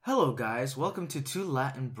Hello, guys. Welcome to Two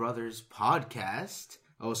Latin Brothers podcast,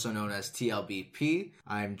 also known as TLBP.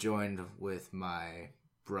 I'm joined with my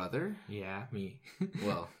brother. Yeah, me.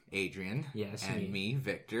 Well, Adrian. Yes, and me,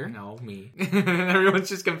 Victor. No, me. Everyone's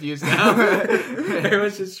just confused now.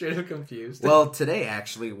 Everyone's just straight up confused. Well, today,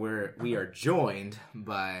 actually, we are joined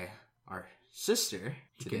by our sister.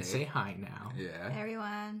 You can say hi now. Yeah. Hey,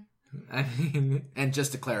 everyone. I mean... And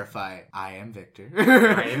just to clarify, I am Victor.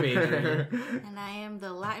 I am Adrian. And I am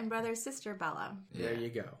the Latin brother sister, Bella. There you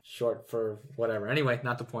go. Short for whatever. Anyway,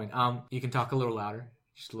 not the point. You can talk a little louder.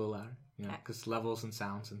 Just a little louder. You know, because levels and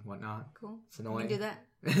sounds and whatnot. Cool. It's annoying. You can do that.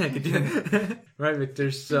 I could do that. Right,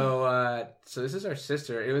 Victor. So this is our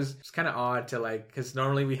sister. It's kind of odd to because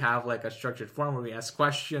normally we have a structured form where we ask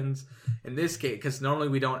questions. In this case, because normally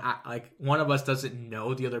we don't one of us doesn't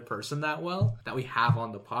know the other person that well that we have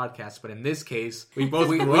on the podcast. But in this case, we both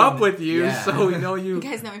grew up with you, so we know you. You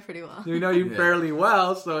guys know me pretty well. We know you fairly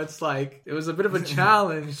well, so it's it was a bit of a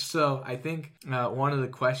challenge. So I think one of the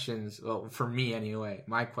questions, well, for me anyway,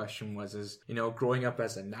 my question was growing up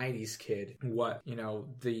as a 90s kid, what,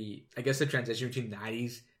 I guess the transition between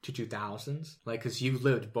 90s to 2000s, because you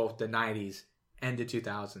lived both the 90s and the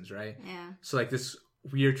 2000s, right? Yeah. So this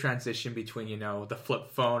weird transition between, the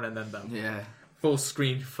flip phone and then the full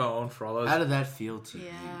screen phone for all those. How did that feel to you?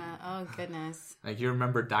 Yeah. Oh, goodness. You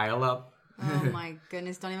remember dial-up? Oh, my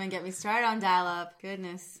goodness. Don't even get me started on dial-up.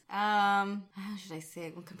 Goodness. How should I say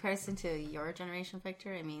it? In comparison to your generation,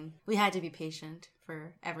 Victor, I mean, we had to be patient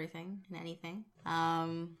for everything and anything.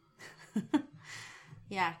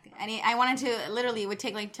 Yeah, I wanted to, literally, it would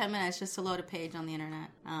take 10 minutes just to load a page on the internet.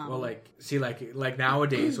 Well,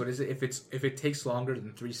 nowadays, what is it? If it takes longer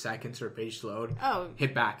than 3 seconds for a page to load,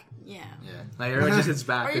 hit back. Yeah. Everyone just hits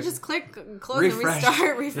back. Or you just click, close, and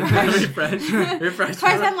restart, refresh. refresh. Of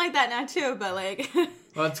course, I'm like that now, too, but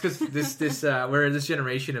Well, it's because we're this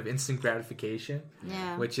generation of instant gratification.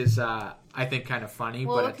 Yeah. Which is, I think, kind of funny.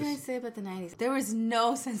 Well, but what can I say about the 90s? There was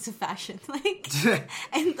no sense of fashion.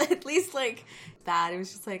 And at least, that. It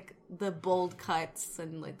was just, the bold cuts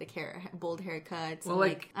and, the bold haircuts. Well,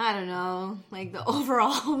 and, I don't know, the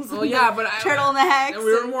overalls. Well, yeah, but turtlenecks.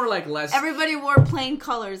 We were more, less... Everybody wore plain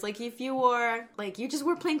colors. If you wore, you just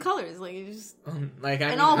wore plain colors. You just...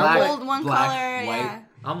 and all bold, one black, color, white. yeah.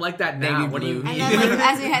 I'm like that now. What do you mean? And then,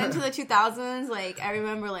 as we head into the 2000s, I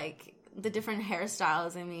remember, the different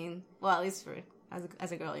hairstyles. I mean, well, at least for...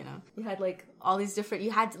 As a girl, you had all these different.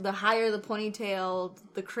 You had the higher the ponytail,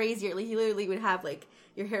 the crazier. You literally would have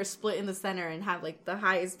your hair split in the center and have the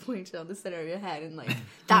highest ponytail in the center of your head, and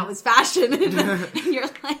that was fashion. And you're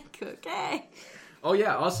okay. Oh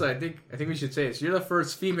yeah. Also, I think we should say this. You're the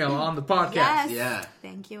first female on the podcast. Yes. Yeah.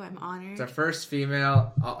 Thank you. I'm honored. The first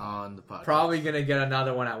female on the podcast. Probably gonna get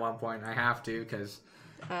another one at one point. I have to because.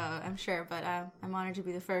 I'm sure, but I'm honored to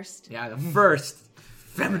be the first. Yeah, the first.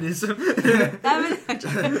 Feminism. We're not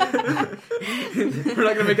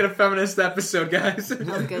gonna make it a feminist episode, guys.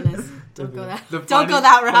 Oh goodness! Don't go that. Don't funny, go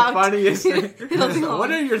that route. The funniest thing. It'll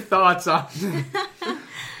What are your thoughts on?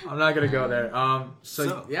 I'm not gonna go there.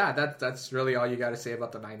 So yeah, that's really all you got to say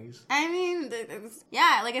about the 90s. I mean,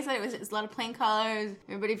 like I said, it was a lot of plain colors.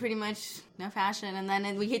 Everybody pretty much no fashion, and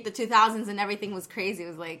then we hit the 2000s, and everything was crazy. It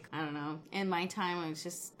was I don't know. In my time, it was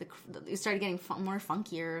just it started getting more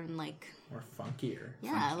funkier and more funkier.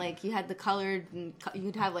 Yeah, you had the colored, and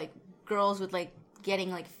you'd have girls with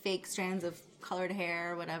getting fake strands of colored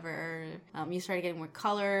hair or whatever. You started getting more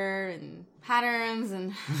color and patterns,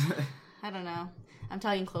 and I don't know. I'm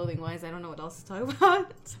talking clothing-wise. I don't know what else to talk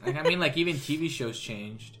about. I mean, even TV shows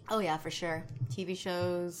changed. Oh, yeah, for sure. TV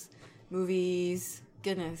shows, movies,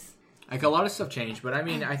 goodness. A lot of stuff changed, but I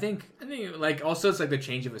mean, I think, also it's the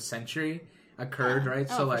change of a century occurred, right?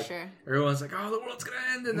 Oh, So, for sure. everyone's the world's gonna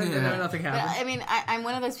end, and then nothing happens. But, I mean, I'm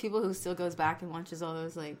one of those people who still goes back and watches all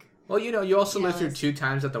those, Well, you also lived through 2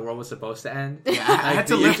 times that the world was supposed to end. Yeah, I had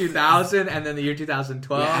to the year 2000 and then the year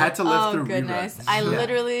 2012. Yeah, I had to live through goodness.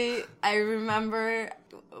 reruns. I remember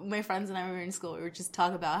my friends and I were in school. We would just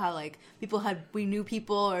talk about how we knew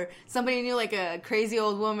people, or somebody knew a crazy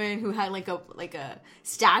old woman who had a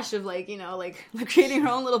stash of creating her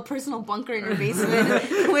own little personal bunker in her basement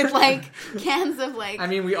with cans of I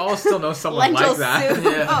mean, we all still know someone like that. Soup.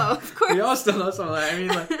 Yeah. Oh, of course. We all still know someone like that. I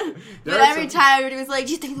mean, but every time everybody was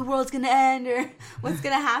do you think the world's gonna end, or what's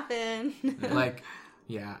gonna happen?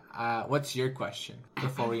 Yeah. What's your question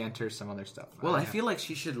before we enter some other stuff? Well, I feel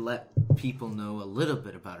she should let people know a little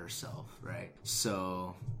bit about herself, right?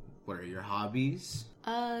 So, what are your hobbies?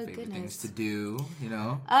 Favorite things Goodness. to do, you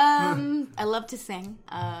know? I love to sing.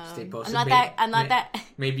 Stay posted. I'm not that.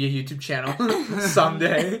 Maybe a YouTube channel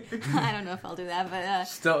someday. I don't know if I'll do that,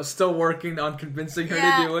 but Still working on convincing her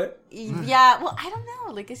Yeah. to do it. yeah. Well, I don't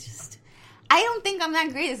know. Like, it's just. I don't think I'm that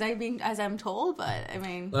great as I'm told, but I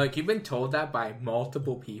mean. Like, you've been told that by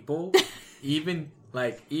multiple people, even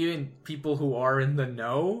people who are in the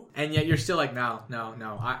know, and yet you're still like, no,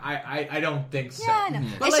 I don't think so. Yeah, I know.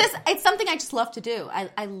 But It's something I just love to do.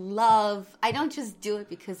 I don't just do it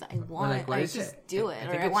because I want like, it. what I is just it? do I it,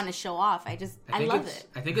 think or I it's- want to show off. I love it.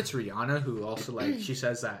 I think it's Rihanna who also, like, she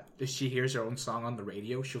says that if she hears her own song on the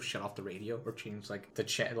radio, she'll shut off the radio or change like the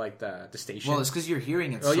station. Well, it's because you're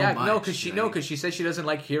hearing it Oh so yeah, much. no, because she right? she says she doesn't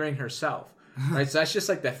like hearing herself. Right, so that's just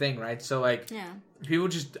like the thing, right? So like, Yeah. people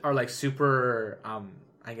just are like super,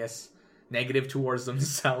 I guess, negative towards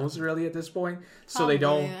themselves really at this point. So they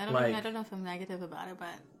Probably. don't I like. don't know if I'm negative about it, but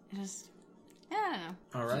it just. Yeah, I don't know.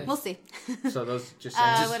 All right. We'll see. So those just.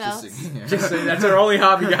 What else? Just say that's our only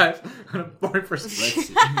hobby, guys. On a boring person. Let's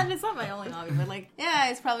see. It's not my only hobby, but like, yeah,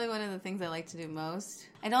 it's probably one of the things I like to do most.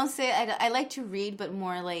 I don't say I like to read, but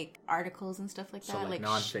more like articles and stuff like that. So like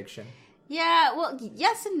nonfiction. Yeah, well,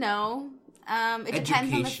 yes and no. It depends on the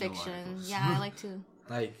Educational fiction. articles. Yeah, I like to.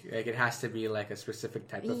 Like it has to be like a specific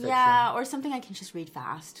type of fiction. Yeah, or something I can just read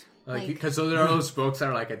fast. Like because there are those books that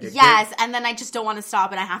are like addictive. Yes, and then I just don't want to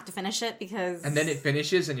stop, and I have to finish it because. And then it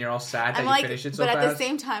finishes, and you're all sad that I'm you like, finished it so but fast. at the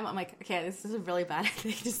same time, I'm like, okay, this is a really bad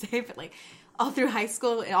thing to say, but like, all through high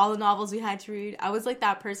school and all the novels we had to read, I was like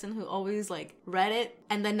that person who always like read it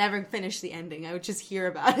and then never finished the ending. I would just hear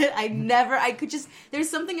about it. I could just. There's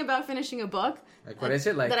something about finishing a book. Like what is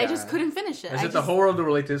it like? That I just couldn't finish it. Is it the whole world to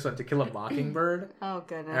relate to this one? To Kill a Mockingbird? Oh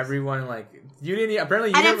goodness. Everyone like you didn't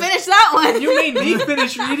apparently. I didn't finish that one. You made me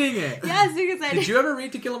finish reading it. Yes, because I Did you ever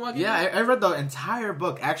read To Kill a Mockingbird? Yeah, I read the entire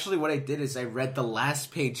book. Actually, what I did is I read the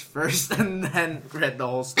last page first and then read the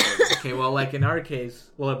whole story. Okay, well, like in our case,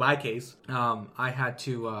 well, in my case, I had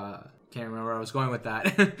to. Can't remember where I was going with that.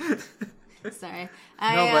 Sorry.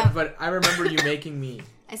 But I remember you making me.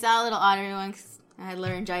 I saw a little otter once. I had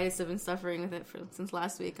laryngitis. I've been suffering with it since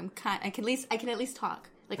last week. I can at least talk.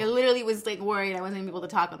 Like I literally was like worried I wasn't able to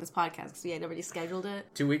talk on this podcast because we had already scheduled it.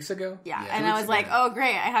 2 weeks ago? Yeah, Yeah, and 2 I weeks was like, ago. oh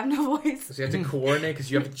great, I have no voice. Because you have to coordinate because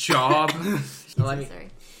you have a job. Well, I mean, Sorry.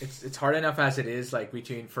 it's hard enough as it is, like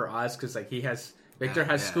between for us, because like Victor Yeah,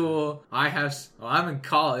 has yeah. school, I'm in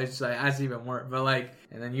college, so that's even worse. But like,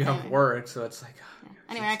 and then you have work, so it's like.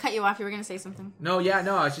 Anyway, I cut you off. You were gonna say something. No,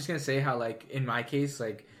 I was just gonna say how like in my case,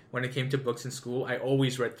 like when it came to books in school, I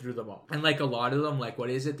always read through them all, and like a lot of them, like what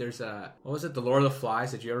is it? There's what was it? The Lord of the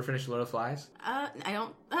Flies. Did you ever finish The Lord of the Flies? I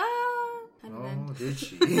don't. How did it Oh, end? did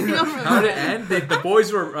she? I don't remember. How did it end? The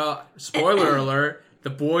boys were spoiler alert. The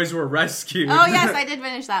boys were rescued. Oh yes, I did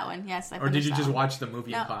finish that one. Yes, I Or did finished you that just one. watch the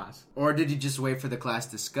movie in No. class? Or did you just wait for the class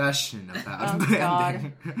discussion about Oh, the God.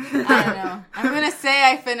 ending? I don't know. I'm gonna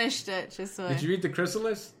say I finished it. Just so. Did you read The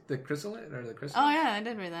Chrysalis? The Chrysalis or the Chrysalis? Oh yeah, I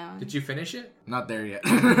did read that one. Did you finish it? Not there yet. Oh,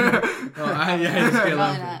 yeah, it's good.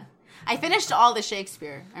 Probably not. I finished all the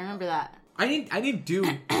Shakespeare. I remember that. I didn't do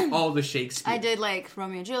all the Shakespeare. I did like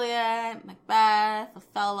Romeo and Juliet, Macbeth,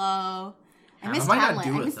 Othello. I missed might not Hamlet.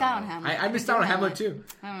 do I missed out on Othello. Hamlet. I missed out on Hamlet too.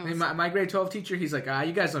 I don't know. I mean, my grade 12 teacher, he's like,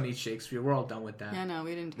 you guys don't need Shakespeare. We're all done with that. Yeah, no,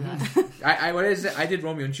 we didn't do that. What is it? I did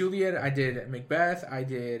Romeo and Juliet. I did Macbeth. I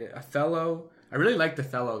did Othello. I really liked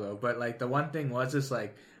Othello though, but like the one thing was is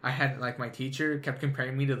like I had like my teacher kept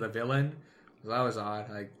comparing me to the villain. So that was odd.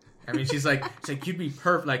 Like, I mean, she's like you'd be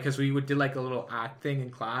perfect. Like, because we did like a little act thing in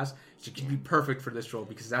class. She'd be perfect for this role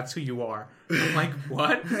because that's who you are. I'm like,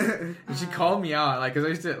 what? And she called me out, like, because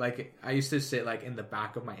I used to sit like in the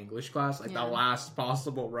back of my English class, like Yeah. the last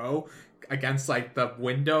possible row, against like the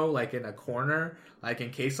window, like in a corner, like in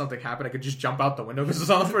case something happened, I could just jump out the window because it was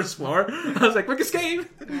on the first floor. I was like, quick escape!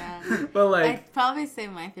 Yeah. But like, I'd probably say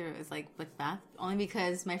my favorite was like Macbeth, only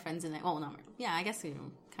because my friends in it. Well, not yeah, I guess we were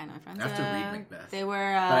kind of my friends. I have to read Macbeth. They were.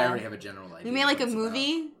 But I already have a general idea. We made like a what it's about.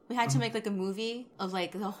 movie. We had to make like a movie of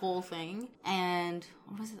like the whole thing, and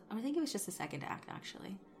what was it? I think it was just the second act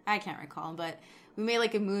actually. I can't recall, but we made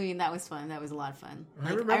like a movie and that was fun. That was a lot of fun. I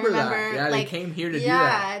Like, remember that. Yeah, they came here to do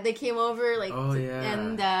that. Yeah, they came over like, Oh, yeah.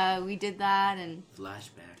 and we did that and.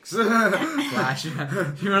 Flashbacks. Flash,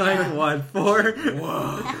 you were like, what, 4?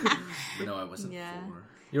 Whoa. No, I wasn't Yeah. 4.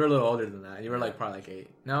 You were a little older than that. You were like probably like 8.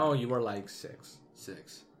 No, you were like 6.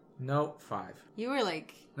 6. No, 5. You were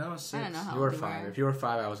like, No, 6. I don't know how You were old 5. were. If you were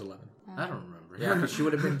 5, I was 11. I don't remember. Yeah, because she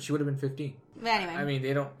would have been 15. But anyway. I mean,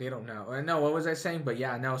 they don't know. No, what was I saying? But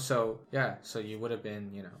yeah, no. So you would have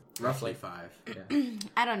been, Roughly 5. Yeah.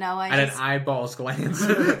 I don't know. An eyeballs glance.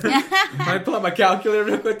 I pull out my calculator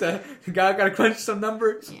real quick. Gotta crunch some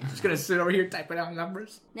numbers. Yeah. Just gonna sit over here typing out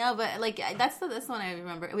numbers. No, but like that's one I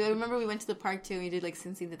remember. I remember we went to the park too. And we did like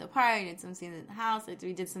some scenes at the park. We did some scenes at the house.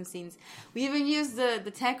 We did some scenes. We even used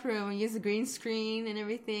the tech room. We used the green screen and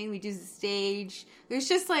everything. We used the stage. It was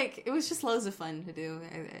just loads of fun to do.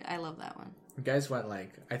 I love that one. You guys went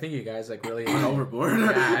I think you guys really went overboard.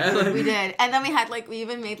 Yeah, we did, and then we had we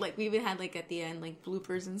even had at the end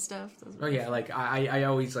bloopers and stuff. Oh yeah, I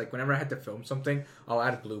always whenever I had to film something, I'll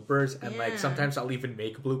add bloopers, and sometimes I'll even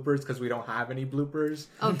make bloopers because we don't have any bloopers.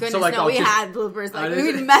 Oh goodness, so, no, we had bloopers.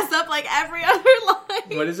 We would mess up every other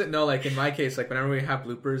line. What is it? No, in my case, whenever we have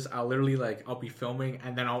bloopers, I'll literally I'll be filming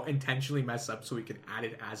and then I'll intentionally mess up so we can add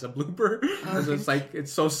it as a blooper. Because it's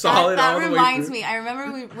it's so solid. That all the reminds way me. I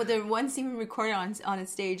remember with the one scene we recorded on a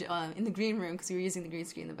stage in the green room because we were using the green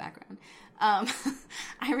screen in the background.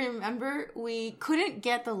 I remember we couldn't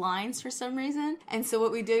get the lines for some reason, and so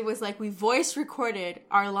what we did was we voice recorded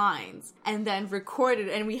our lines and then recorded,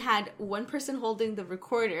 and we had one person holding the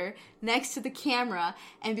recorder next to the camera,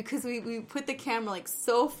 and because we put the camera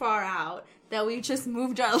so far out that we just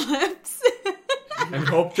moved our lips. And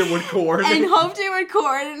hoped it would coordinate.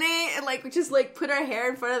 And we just put our hair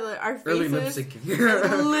in front of our faces. Early lip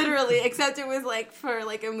syncing. Literally, except it was for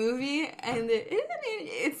a movie, and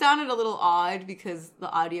it sounded a little odd because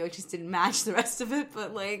the audio just didn't match the rest of it.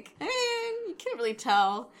 But you can't really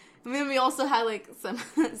tell. And then we also had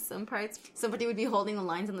some parts. Somebody would be holding the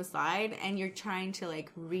lines on the side, and you're trying to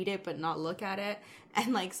read it but not look at it.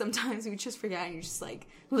 And sometimes we just forget, and you're just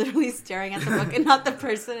literally staring at the book and not the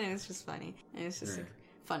person, and it's just funny. And it's just a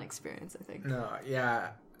fun experience, I think. No,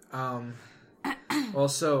 yeah.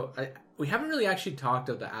 Also, we haven't really actually talked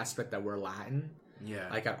of the aspect that we're Latin.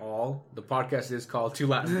 Yeah. At all. The podcast is called Two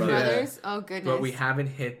Latin Brothers. Oh goodness. But we haven't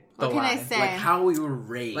hit the Latin. What can Latin. I say? How we were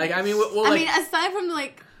raised. Aside from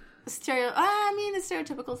the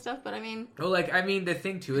stereotypical stuff, but the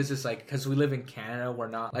thing too is just because we live in Canada, we're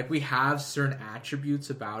not we have certain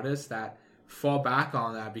attributes about us that fall back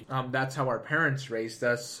on that. That's how our parents raised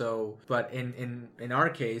us. So, but in our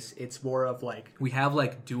case, it's more of we have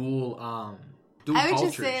dual I would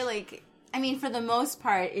cultures. just say for the most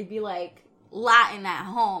part, it'd be Latin at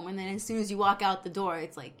home, and then as soon as you walk out the door,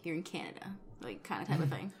 it's you're in Canada. Kind of type of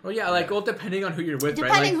thing. Well, yeah, depending on who you're with,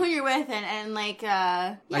 depending who you're with, and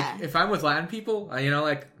yeah. If I'm with Latin people,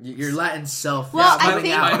 your Latin self. Well, is I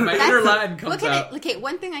think my inner Latin comes out. Okay,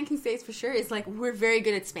 one thing I can say is for sure is we're very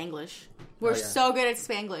good at Spanglish. We're so good at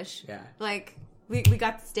Spanglish. Yeah. We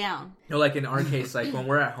got this down. No, in our case, when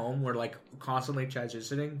we're at home, we're constantly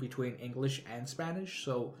transitioning between English and Spanish.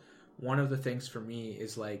 So one of the things for me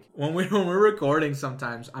is when we're recording,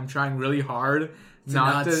 sometimes I'm trying really hard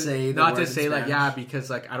not to say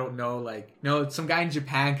because I don't know some guy in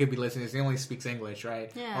Japan could be listening. He only speaks English,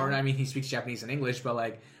 right? Yeah. Or he speaks Japanese and English,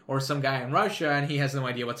 but or some guy in Russia and he has no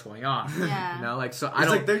idea what's going on. Yeah. So I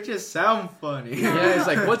don't. They just sound funny. Yeah,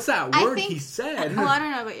 it's what's that word he said? Well, I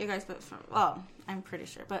don't know about you guys, but I'm pretty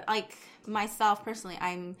sure. But myself personally,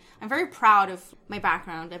 I'm very proud of my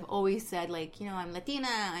background. I've always said I'm Latina.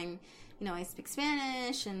 I speak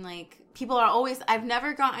Spanish, and people are always. I've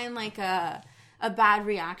never gotten a bad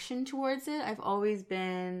reaction towards it. I've always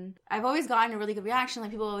gotten a really good reaction.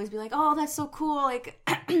 People always be oh, that's so cool.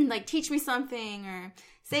 Teach me something or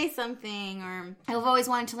say something. Or I've always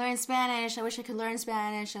wanted to learn Spanish. I wish I could learn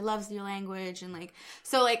Spanish. I love your language. And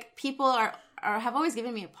so people have always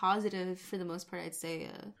given me a positive, for the most part, I'd say,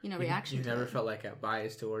 reaction. You never felt a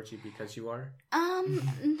bias towards you because you are? No,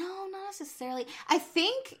 not necessarily. I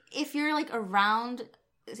think if you're around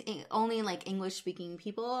only English speaking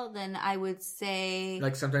people, then I would say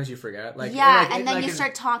sometimes you forget and then you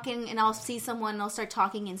start talking, and I'll see someone and I'll start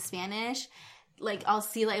talking in Spanish. I'll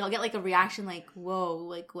see I'll get a reaction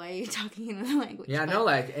whoa, why are you talking in another language? Yeah, but, no,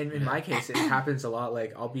 in my case it happens a lot.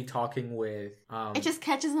 I'll be talking with it just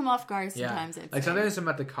catches them off guard sometimes. Yeah. Sometimes I'm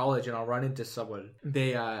at the college and I'll run into someone,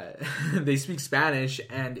 they they speak Spanish,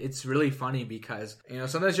 and it's really funny because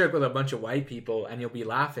sometimes you're with a bunch of white people and you'll be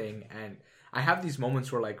laughing, and I have these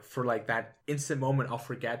moments where for that instant moment, I'll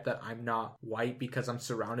forget that I'm not white because I'm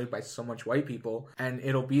surrounded by so much white people, and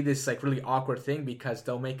it'll be this really awkward thing because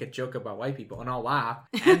they'll make a joke about white people and I'll laugh,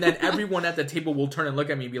 and then everyone at the table will turn and look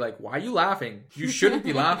at me and be why are you laughing? You shouldn't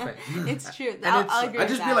be laughing. It's true. I'll agree I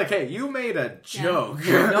just with that. be hey, you made a joke.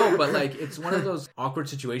 Yeah. No, but it's one of those awkward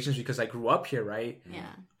situations because I grew up here, right?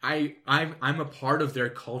 Yeah. I'm a part of their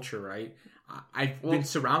culture, right? I've been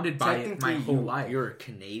surrounded by it my whole life. You're a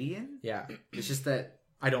Canadian? Yeah. It's just that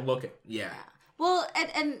I don't look it. Yeah. Well,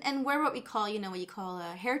 and we're what we call, what you call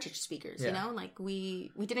heritage speakers, Yeah. like we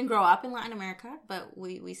didn't grow up in Latin America, but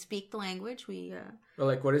we speak the language. Well,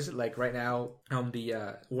 like, what is it like right now?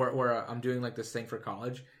 Where I'm doing like this thing for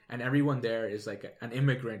college, and everyone there is like an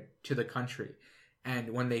immigrant to the country.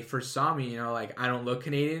 And when they first saw me, like, I don't look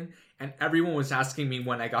Canadian, and everyone was asking me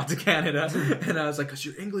when I got to Canada, and I was like, "Cause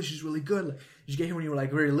your English is really good. Like, did you get here when you were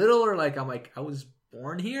like very little, or like?" I'm like, "I was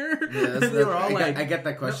born here." Yeah, They were all I get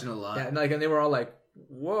that question a lot. Yeah, and they were all like,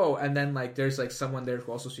 "Whoa!" And then like, there's like someone there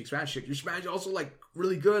who also speaks Spanish. She's like, your Spanish is also like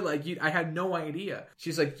really good. Like, I had no idea.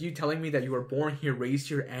 She's like, "You telling me that you were born here, raised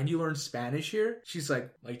here, and you learned Spanish here?" She's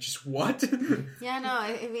like just what? Yeah, no,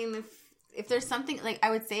 I mean, if there's something, like, I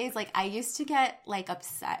would say is, like, I used to get, like,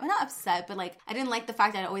 upset. Well, not upset, but, like, I didn't like the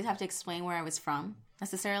fact that I'd always have to explain where I was from,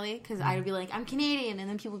 necessarily. Because I would be like, I'm Canadian. And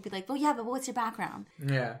then people would be like, well, yeah, but what's your background?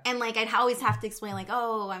 Yeah. And, like, I'd always have to explain, like,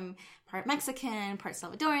 oh, I'm part Mexican, part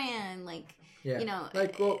Salvadorian. Like, Yeah.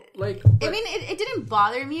 Like, well, like... I mean, it didn't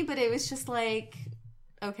bother me, but it was just, like...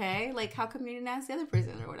 Okay, like, how come you didn't ask the other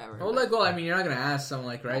person or whatever? Well, I mean, you're not gonna ask someone,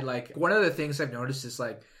 like, right? Like, one of the things I've noticed is,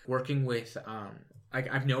 like, working with,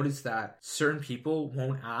 like, I've noticed that certain people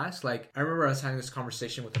won't ask. Like, I remember I was having this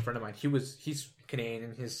conversation with a friend of mine. He's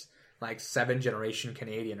Canadian, he's, like, 7th generation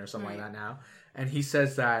Canadian or something like that now. And he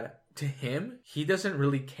says that, to him, he doesn't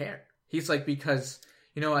really care. He's like, because...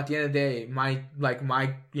 at the end of the day, my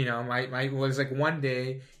was like, one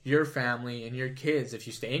day your family and your kids, if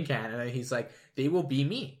you stay in Canada, he's like, they will be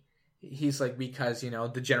me. He's like, because,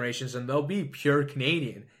 the generations, and they'll be pure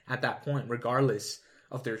Canadian at that point, regardless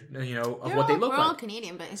of their, of what they look like. We're all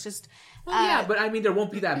Canadian, but it's just... yeah, but I mean, there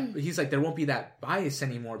won't be that, he's like, there won't be that bias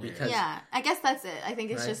anymore because... Yeah, I guess that's it. I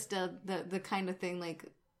think it's just the kind of thing, like...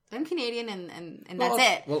 I'm Canadian, and that's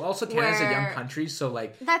it. Well, also Canada's a young country, so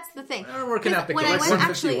like that's the thing. We're working out the when case. I went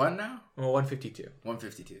 151 now? Well, 152.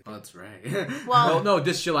 152. Oh, that's right. Well, no,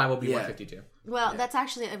 this July will be 152. Well, that's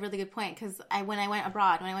actually a really good point because when I went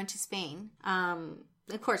abroad, when I went to Spain,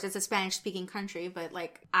 of course, it's a Spanish-speaking country, but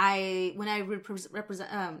like when I would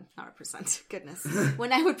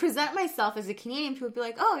when I would present myself as a Canadian, people would be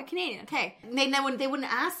like, "Oh, you're Canadian, okay." And they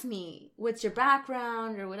wouldn't ask me what's your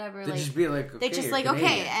background or whatever. They'd just be like, they just like,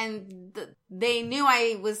 okay, and they knew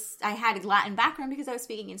I had a Latin background because I was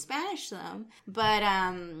speaking in Spanish to them. But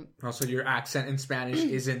also your accent in Spanish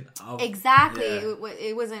isn't exactly. Yeah.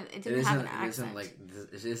 It didn't have an accent.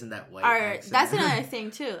 It isn't that white accent. That's another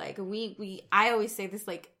thing too. Like I always say this,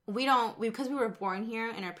 like because we were born here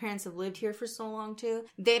and our parents have lived here for so long too,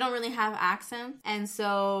 they don't really have accents. And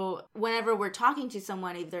so whenever we're talking to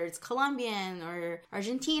someone, either it's Colombian or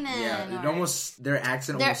Argentinian, their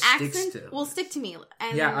accent sticks to. Will stick to me.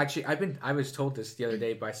 And yeah, actually, I was told this the other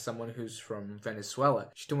day by someone who's from Venezuela.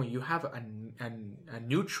 She told me you have a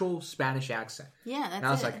neutral Spanish accent. Yeah, that's and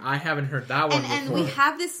I was it. like, I haven't heard that one before. And we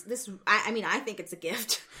have this. I mean, I think it's a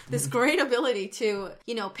gift. This great ability to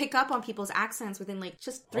pick up on people's accents within like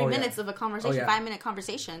just 3 minutes of a conversation, 5-minute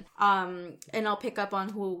conversation. And I'll pick up on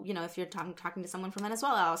who if you're talking to someone from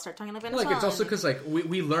Venezuela, I'll start talking to Venezuela. Like it's also because like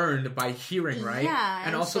we learned by hearing, right? Yeah,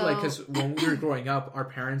 and also like because when we were growing up, our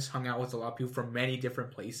parents hung out with a lot of people from many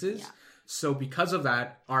different places. Yeah. So because of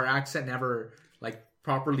that, our accent never like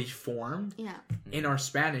properly formed in our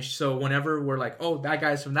Spanish. So whenever we're like, oh, that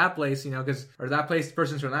guy's from that place, or that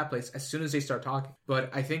person's from that place, as soon as they start talking. But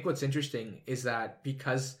I think what's interesting is that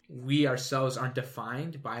because we ourselves aren't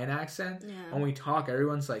defined by an accent, when we talk,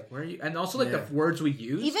 everyone's like, where are you? And also like the words we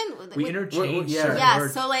use, we interchange certain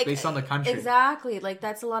words so like based on the country. Exactly. Like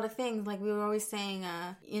that's a lot of things. Like we were always saying,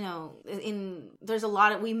 there's a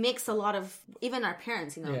lot of, we mix a lot of, even our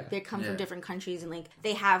parents, they come from different countries and like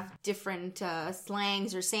they have different slang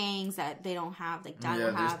or sayings that they don't have, like dad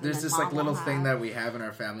will have. There's this like little thing that we have in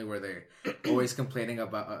our family where they're always complaining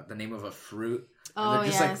about the name of a fruit. And they're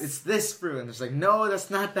just like, it's this fruit. And it's like, no, that's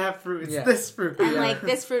not that fruit. It's this fruit. And like,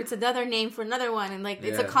 this fruit's another name for another one. And like,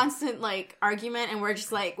 it's a constant like argument. And we're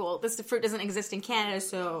just like, well, this fruit doesn't exist in Canada.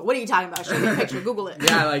 So what are you talking about? Show me a picture. Google it.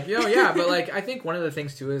 Yeah, like, but like, I think one of the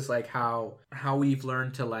things too is like how we've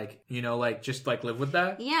learned to like, like just like live with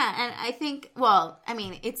that. Yeah. And I think, well, I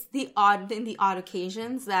mean, it's in the odd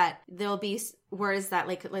occasions that there'll be words that,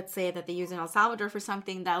 like, let's say that they use in El Salvador for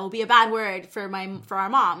something that will be a bad word for our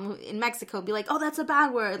mom in Mexico. Be like, oh, that's a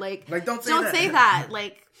bad word. Like don't say that.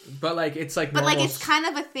 Like, but like it's like, but like it's kind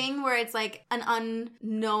of a thing where it's like an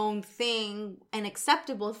unknown thing, an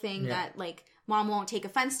acceptable thing that like mom won't take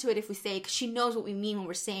offense to it if we say, because she knows what we mean when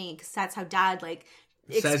we're saying, because that's how dad like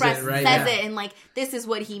says it, and like this is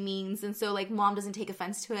what he means, and so like mom doesn't take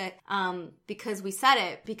offense to it because we said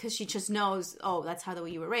it, because she just knows, oh, that's how the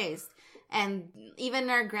way you were raised. And even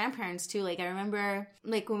our grandparents too. Like I remember,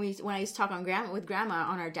 like when I used to talk with grandma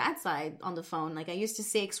on our dad's side on the phone, like I used to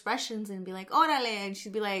say expressions and be like "orale," and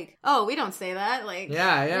she'd be like, "Oh, we don't say that." Like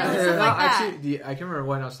yeah. Stuff like that. Actually, I can remember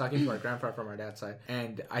when I was talking to our grandpa from our dad's side,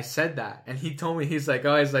 and I said that, and he told me, he's like,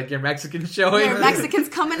 "Oh, he's like, your Mexican's showing. Your Mexican's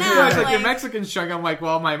coming out." Yeah, like your Mexican's showing. I'm like,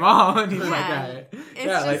 "Well, my mom," and he's like, Yeah. "All right." It's Yeah,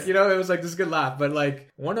 just- like it was like this good laugh, but like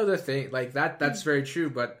one other thing, like that's very true.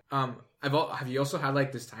 But have you also had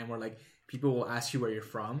like this time where like people will ask you where you're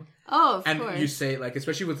from, Oh, of and course. you say like,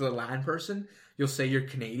 especially with the Latin person, you'll say you're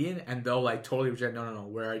Canadian, and they'll like totally reject. No,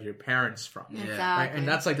 where are your parents from? Exactly. Right? And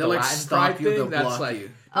that's like They'll the like Latin stop pride you, thing. they'll That's block like,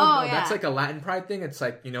 you. Oh, that's yeah. like a Latin pride thing. It's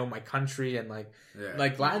like, my country, and like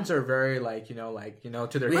Latins are very like,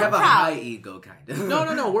 to their. We have a proud. high ego, kind of.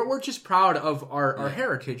 No. We're just proud of our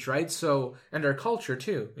heritage, right? So, and our culture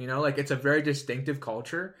too. Like it's a very distinctive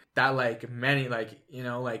culture that like many like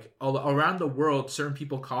all around the world, certain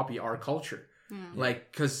people copy our culture.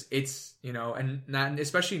 Like, because it's, and not,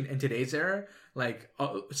 especially in today's era, like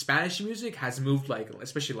Spanish music has moved, like,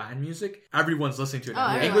 especially Latin music. Everyone's listening to it.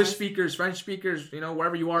 Oh, English speakers, French speakers,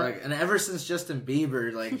 wherever you are. Like, and ever since Justin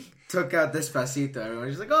Bieber like took out Despacito,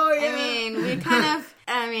 everyone's just like, oh yeah.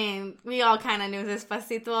 We all kind of knew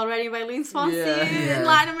Despacito already by Luis Fonsi Yeah. in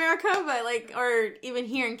Latin America, but like, or even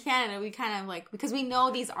here in Canada, we kind of like, because we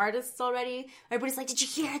know these artists already, everybody's like, did you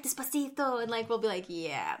hear Despacito? And like, we'll be like,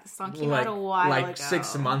 yeah, the song came out a while ago.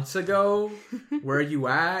 6 months ago. Where are you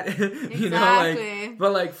at? Exactly.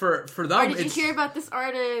 But like for them, Or did you hear about this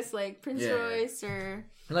artist, like Prince Yeah. Royce, or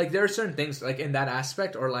like there are certain things like in that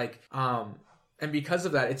aspect, or like and because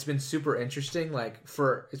of that, it's been super interesting. Like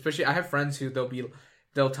for especially, I have friends who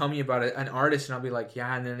they'll tell me about an artist, and I'll be like,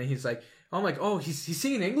 yeah, and then he's like, I'm like, oh, he's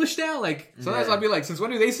singing English now. Like sometimes I'll be like, since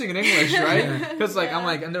when do they sing in English, right? Because like I'm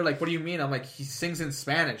like, and they're like, what do you mean? I'm like, he sings in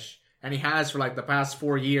Spanish. And he has for like the past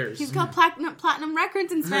 4 years. he's got platinum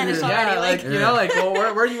records in Spanish already. Yeah, like well,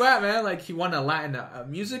 where are you at, man? Like he won a Latin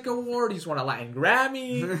music award. He's won a Latin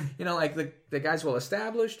Grammy. Like the guy's well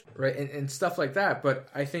established, right? And stuff like that. But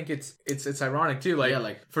I think it's ironic too.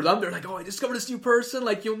 Like for them, they're like, oh, I discovered this new person.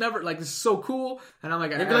 Like you'll never this is so cool. And I'm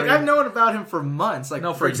like, I've known about him for months. Like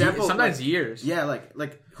for example, sometimes like, years. Yeah,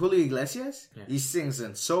 like Julio Iglesias. Yeah. He sings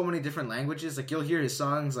in so many different languages. Like you'll hear his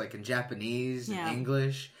songs like in Japanese, in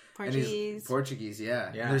English. Portuguese, yeah.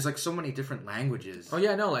 And there's like so many different languages. Oh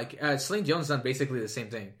yeah, no, like Celine Dion's done basically the same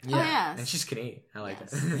thing. Yeah. Oh, yes. And she's Canadian. I like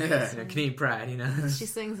that. Canadian pride, She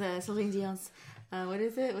sings Celine Dion's. What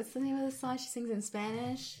is it? What's the name of the song? She sings in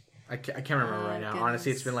Spanish. I can't remember right now. Goodness.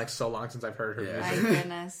 Honestly, it's been like so long since I've heard her music. My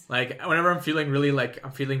goodness. Like whenever I'm feeling really like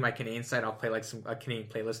I'm feeling my Canadian side, I'll play like a Canadian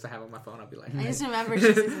playlist I have on my phone. I'll be like, I just remember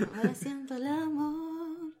she sings.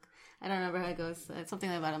 I don't remember how it goes. It's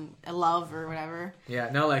something about a love or whatever. Yeah,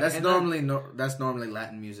 no, like that's normally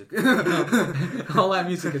Latin music. All Latin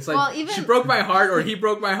music. It's like she broke my heart, or he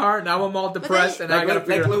broke my heart. Now I'm all depressed, and I gotta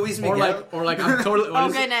figure Luis Miguel, or like I'm totally.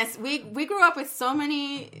 Oh goodness, we grew up with so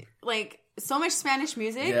much Spanish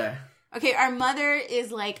music. Yeah. Okay, our mother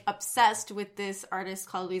is like obsessed with this artist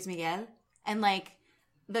called Luis Miguel, and like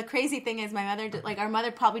the crazy thing is, our mother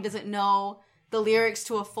probably doesn't know the lyrics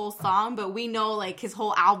to a full song, but we know like his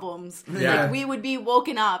whole albums. Yeah. Like we would be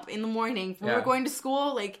woken up in the morning when we're going to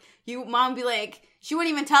school. Like mom would be like, she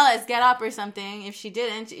wouldn't even tell us get up or something if she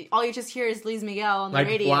didn't. All you just hear is Luis Miguel on the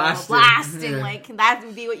radio blasting. Like that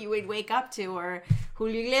would be what you would wake up to, or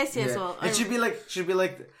Julio Iglesias. Yeah. It should be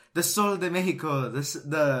like the Sol de Mexico,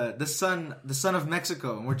 the son of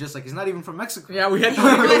Mexico, and we're just like, he's not even from Mexico. Yeah, we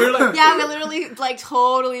literally like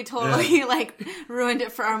totally like ruined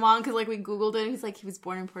it for our mom, because like we googled it and he's like, he was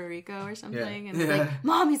born in Puerto Rico or something, and it's like,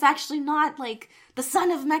 Mom, he's actually not like the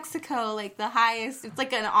son of Mexico, like the highest. It's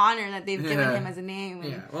like an honor that they've given him as a name.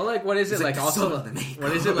 Yeah, well, like what is it like also?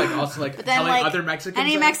 What is it like also like but then, telling like, other Mexicans?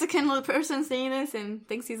 Any Mexican person saying this and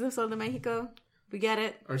thinks he's the Sol de Mexico. We get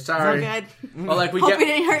it. Or sorry. It's all good. Well, like we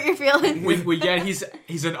didn't hurt your feelings. we get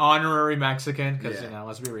he's an honorary Mexican, because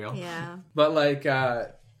let's be real. Yeah. But like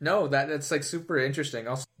no, that's like super interesting.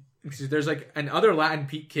 Also, there's like other Latin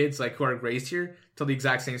kids like who are raised here tell the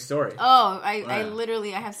exact same story. Oh, I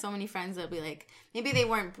literally have so many friends that'll be like, maybe they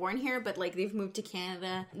weren't born here, but like they've moved to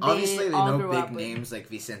Canada. Obviously, they know big names like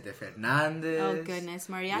Vicente Fernandez. Oh goodness,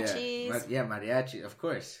 mariachis. Yeah, mariachi, of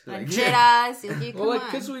course. Rancheras. Well,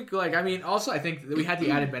 like because I mean, also I think we had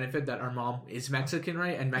the added benefit that our mom is Mexican,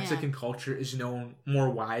 right? And Mexican culture is known more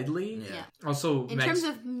widely. Yeah. Also, in terms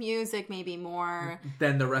of music, maybe more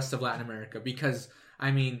than the rest of Latin America, because I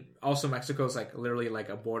mean, also Mexico is like literally like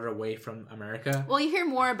a border away from America. Well, you hear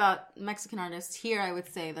more about Mexican artists here, I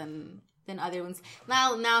would say, than than other ones.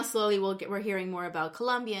 Now slowly we're hearing more about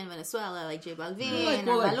Colombia and Venezuela, like J Balvin and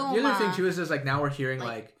Maluma. The other thing too is just like now we're hearing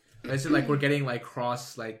like it's like we're getting like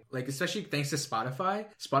cross like especially thanks to Spotify.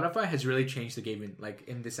 Spotify has really changed the game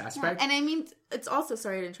in this aspect. Yeah, and I mean it's also,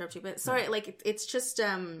 sorry to interrupt you, but like it's just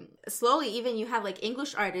slowly even you have like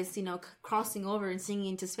English artists, you know, crossing over and singing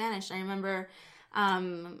into Spanish. I remember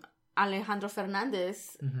Alejandro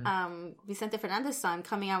Fernandez, Vicente Fernandez's son,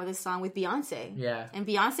 coming out with a song with Beyonce. Yeah. And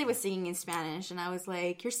Beyonce was singing in Spanish, and I was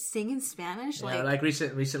like, "You're singing Spanish?" Yeah, like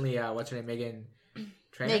recently, what's her name,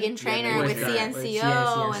 Meghan Trainor with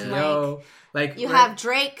CNCO, and like you right. have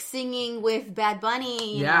Drake singing with Bad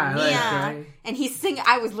Bunny, Mia, right. And he's singing.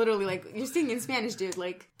 I was literally like, "You're singing in Spanish, dude!"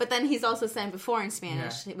 Like, but then he's also sang before in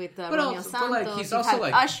Spanish with Romeo Santos. But like, he's also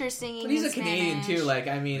like Usher singing. But he's in a Canadian Spanish. too. Like,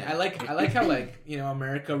 I mean, I like how like, you know,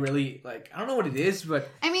 America really, like, I don't know what it is, but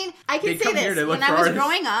I mean, I can say this when I was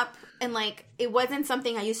growing up. And, like, it wasn't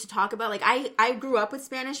something I used to talk about. Like, I grew up with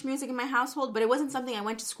Spanish music in my household, but it wasn't something I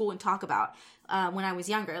went to school and talk about when I was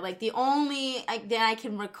younger. Like, the only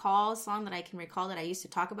song that I can recall that I used to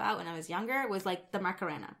talk about when I was younger was, like, the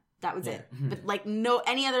Macarena. That was it. But, like,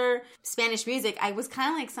 any other Spanish music, I was kind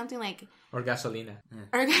of like something like... Or Gasolina.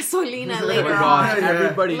 Or Gasolina later on.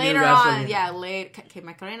 Everybody later knew Gasolina. On, yeah. Okay,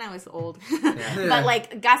 Macarena was old. But,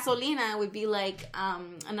 like, Gasolina would be, like,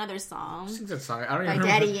 another song. Who sings that song? I don't by even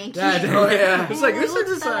Daddy remember. Yankee. Yeah. It's like, this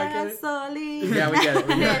is a song. Gasolina. Yeah, we get it.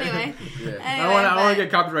 Anyway. Yeah. I don't want to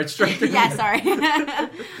get copyright strike. Yeah, sorry.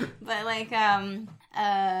 But, like,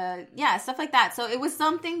 stuff like that. So it was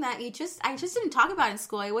something that I just didn't talk about in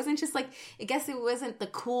school. It wasn't just like, I guess it wasn't the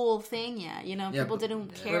cool thing yet, you know? People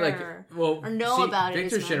didn't care or know about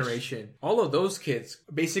Victor's it as much. generation, all of those kids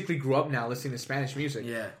basically grew up now listening to Spanish music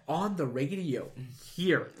on the radio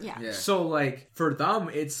here. Yeah. So like for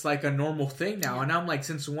them, it's like a normal thing now. And I'm like,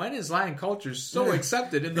 since when is Latin culture so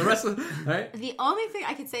accepted in the rest of right? The only thing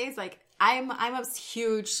I could say is like, I'm a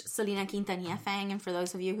huge Selena Quintanilla fan, and for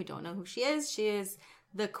those of you who don't know who she is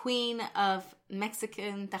the queen of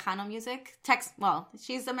Mexican Tejano music.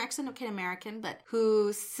 She's a Mexican American, but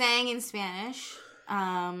who sang in Spanish,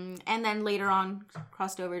 and then later on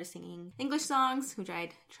crossed over to singing English songs, who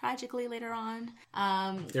died tragically later on.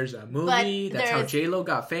 There's a movie. That's how J-Lo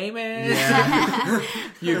got famous. Yeah.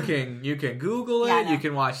 you can Google it. Yeah, you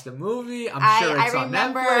can watch the movie. I'm sure it's on Netflix.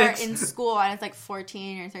 I remember in school, I was like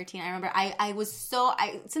 14 or 13. I remember I was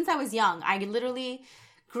since I was young, I literally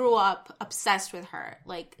grew up obsessed with her,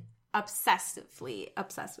 like obsessively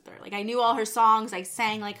obsessed with her. Like I knew all her songs, I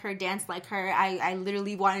sang like her, danced like her. I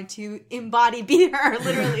literally wanted to be her,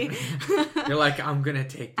 literally. You're like, I'm gonna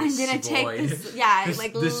take this void. Yeah,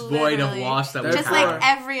 like this void of loss that just like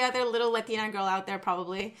every other little Latina girl out there,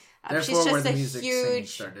 probably. She's just a huge.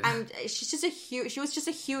 She was just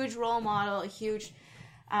a huge role model, a huge,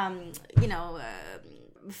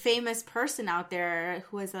 famous person out there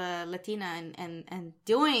who was a Latina and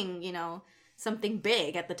doing, you know, something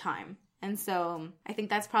big at the time. And so I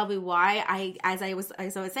think that's probably why as I was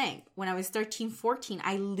saying, when I was 13, 14,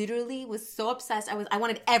 I literally was so obsessed. I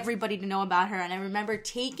wanted everybody to know about her. And I remember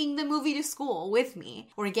taking the movie to school with me,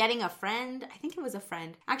 or getting a friend. I think it was a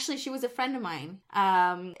friend. Actually, she was a friend of mine,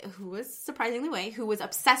 who was surprisingly white, who was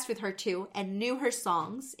obsessed with her too and knew her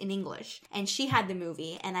songs in English. And she had the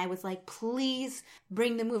movie. And I was like, please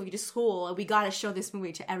bring the movie to school. We got to show this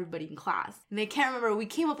movie to everybody in class. And I can't remember. We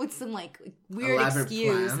came up with some like weird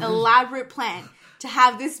elaborate plan to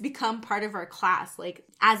have this become part of our class, like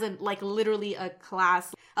as literally a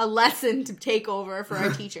class, a lesson to take over for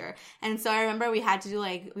our teacher. And so I remember we had to do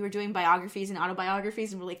we were doing biographies and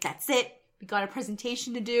autobiographies, and we're like, that's it, we got a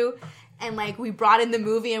presentation to do. And like we brought in the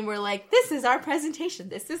movie and we're like, this is our presentation,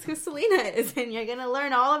 this is who Selena is, and you're gonna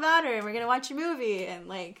learn all about her, and we're gonna watch your movie. And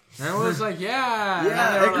like everyone's like,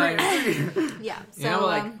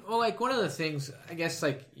 so one of the things, I guess,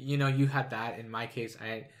 like, you know, you had that. In my case,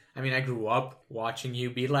 I mean, I grew up watching you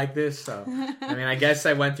be like this, so I mean, I guess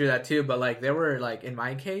I went through that too. But like, there were like, in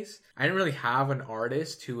my case, I didn't really have an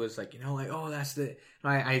artist who was like, you know, like, oh, that's the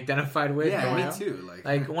I identified with. Yeah, me too.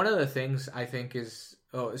 Like one of the things I think is,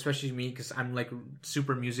 especially me, because I'm like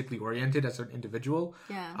super musically oriented as an individual.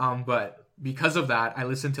 Yeah. But because of that, I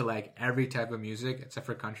listen to like every type of music except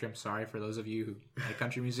for country. I'm sorry for those of you who like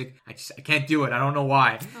country music. I can't do it. I don't know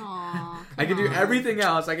why. Aww, I can do everything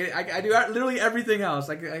else. I do literally everything else.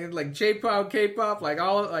 Like J-pop, K-pop, like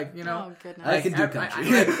all of, like, you know. Oh goodness. I can do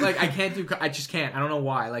country. I can't do. I just can't. I don't know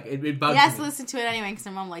why. Like it bugs me. He has to listen to it anyway because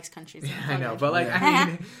my mom likes country. So I know, but like I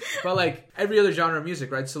mean, but like every other genre of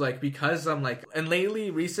music, right? So like, because I'm like, and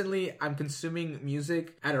recently, I'm consuming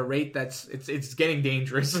music at a rate that's it's getting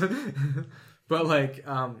dangerous. But like,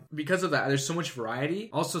 because of that, there's so much variety.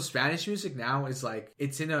 Also, Spanish music now is like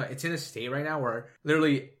it's in a state right now where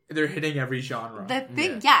literally they're hitting every genre. The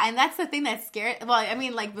thing, yeah, and that's the thing that's scary. Well, I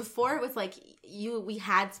mean, like before it was like we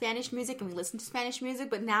had Spanish music and we listened to Spanish music,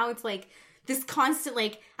 but now it's like this constant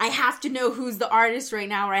like I have to know who's the artist right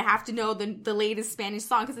now, or I have to know the latest Spanish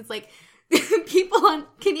song, because it's like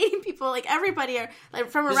Canadian people, like everybody are like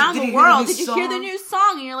from around the world. Did you hear the new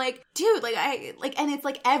song? And you're like, dude, and it's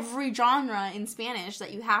like every genre in Spanish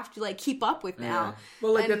that you have to like keep up with now. Yeah.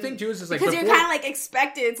 Well, like the thing too is like because you're kind of like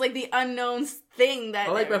expected. It's like the unknown thing that.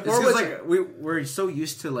 Well, like before was like we're so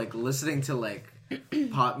used to like listening to like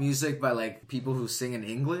pop music by like people who sing in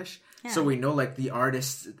English. Yeah. So we know like the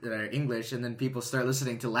artists that are English, and then people start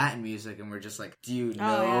listening to Latin music, and we're just like, do you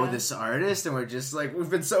know this artist? And we're just like, we've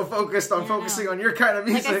been so focused on focusing on your kind of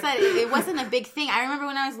music. Like I said, it wasn't a big thing. I remember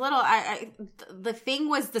when I was little, the thing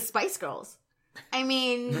was the Spice Girls. I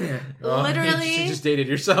mean, literally. You just dated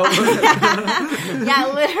yourself.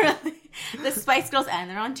 Yeah, literally. The Spice Girls, and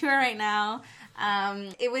they're on tour right now.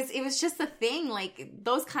 It was just a thing. Like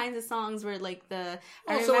those kinds of songs were like I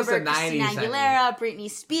remember the 90s, Christina Aguilera, Britney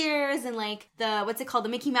Spears, and like the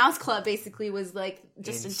Mickey Mouse Club basically was like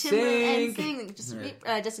Justin Timberlake.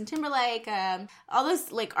 All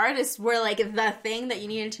those like artists were like the thing that you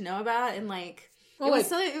needed to know about, and like. Well,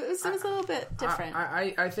 it was a little bit different.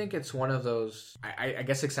 I think it's one of those, I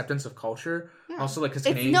guess, acceptance of culture. Yeah. Also, like, because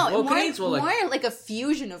Canadians... Canadians will, like... More like a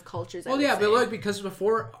fusion of cultures, but like, because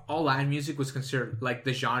before, all Latin music was considered, like,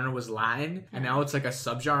 the genre was Latin, and now it's, like, a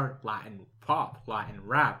subgenre, Latin pop, Latin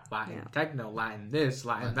rap, Latin techno, Latin this,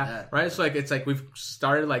 Latin that, right? So, like, it's like we've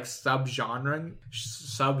started, like, subgenreing?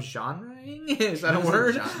 Is that a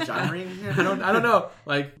word? Genreing? I don't know.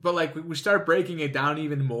 Like, but, like, we start breaking it down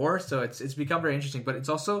even more, so it's become very interesting. But it's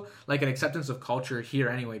also, like, an acceptance of culture here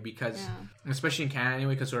anyway, because, especially in Canada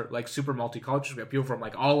anyway, because we're, like, super multicultural. We have people from,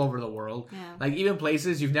 like, all over the world. Yeah. Like, even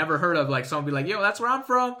places you've never heard of, like, someone be like, yo, that's where I'm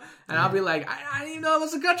from. And I'll be like, I didn't even know it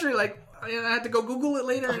was a country. Like, I had to go Google it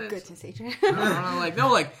later. Oh, goodness, Adrian.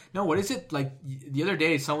 No, what is it? Like, the other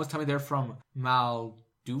day, someone was telling me they're from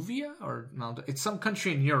Moldavia it's some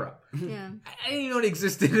country in Europe. Yeah. I didn't even know it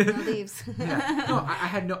existed. Maldives. Yeah. No, I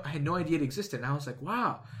had no idea it existed. And I was like,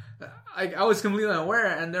 wow. I was completely unaware.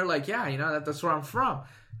 And they're like, yeah, that's where I'm from.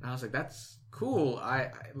 And I was like, that's cool.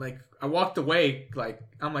 I walked away, like,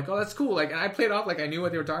 I'm like, oh, that's cool. Like, and I played off like I knew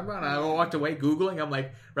what they were talking about, and I walked away Googling. I'm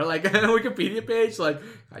like, read like a Wikipedia page. Like,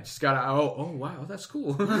 I just got oh wow, that's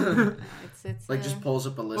cool. It's like just pulls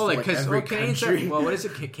up a list of like every country. What is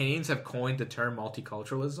it? Canadians have coined the term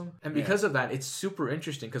multiculturalism, and because of that, it's super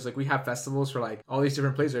interesting because like we have festivals for like all these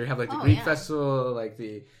different places. You have like the Greek festival, like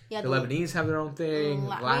the Lebanese have their own thing.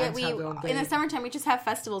 Latins have their own thing. In the summertime, we just have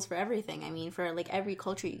festivals for everything. I mean, for like every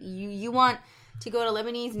culture, you want to go to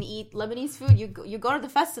Lebanese and eat Lebanese food, you go to the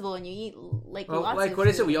festival and you eat like lots like of what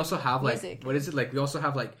food. Is it? We also have like music. What is it like? We also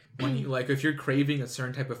have like when you like if you're craving a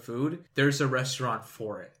certain type of food, there's a restaurant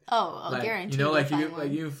for it. I'll guarantee.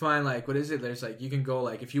 You find like what is it? There's like you can go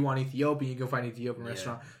like if you want Ethiopian, you can go find an Ethiopian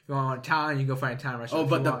restaurant. If you want Italian, you can go find an Italian restaurant. Oh,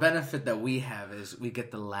 but the benefit that we have is we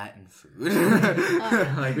get the Latin food.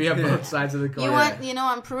 Like we have both sides of the coin. You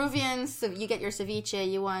want Peruvian, so you get your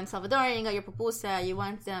ceviche. You want Salvadorian, you got your pupusa. You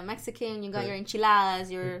want Mexican, you got your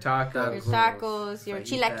enchiladas, your tacos, your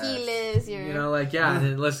chilaquiles.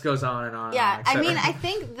 And the list goes on and on. Yeah, I mean, I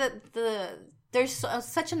think that there's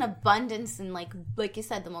such an abundance in like you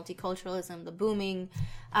said, the multiculturalism, the booming.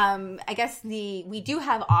 I guess we do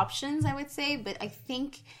have options, I would say, but I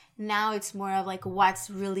think now it's more of like what's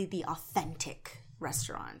really the authentic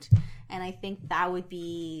restaurant, and I think that would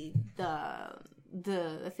be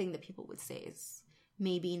the thing that people would say is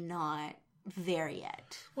maybe not there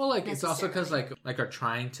yet. Well, like it's also because like are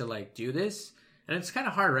trying to like do this, and it's kind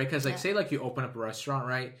of hard, right? Because like say like you open up a restaurant,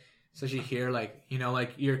 right? Especially here, like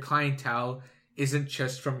like your clientele isn't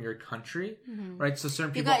just from your country, right? So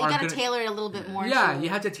certain people you got to tailor it a little bit more. Yeah, you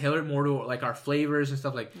have to tailor it more to like our flavors and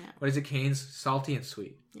stuff. Like what is it? Cane's salty and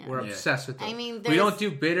sweet. Yeah. We're obsessed with them. I mean, we don't do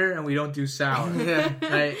bitter and we don't do sour.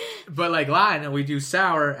 Right? But like Latin, we do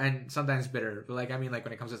sour and sometimes bitter. But like I mean, like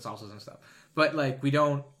when it comes to salsas and stuff. But like we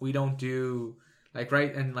don't do like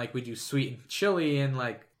right and like we do sweet and chili and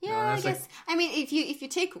like. Yeah, I guess. I mean, if you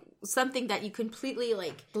take something that you completely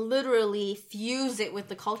like literally fuse it with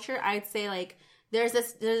the culture, I'd say like there's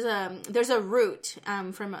a root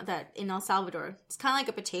from that in El Salvador. It's kind of like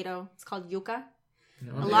a potato. It's called yuca.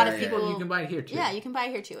 A lot of people you can buy it here too. Yeah, you can buy it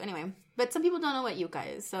here too. Anyway, but some people don't know what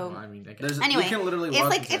yuca is. So I mean, anyway, you can literally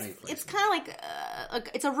it's kind of like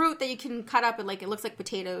it's a root that you can cut up and like it looks like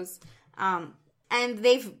potatoes. And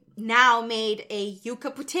they've now made a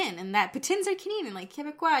yuca poutine, and that poutines are Canadian, like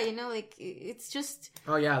Quebecois, you know, like it's just.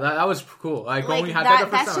 Oh yeah, that was cool. Like when we had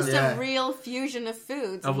that, that the first that's time, just a real fusion of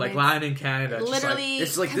foods of like Latin and Canada. Literally,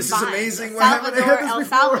 it's like this is combined. amazing. El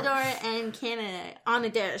Salvador and Canada on a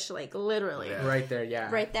dish, like literally right there,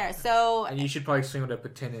 yeah, right there. So, and you should probably explain what a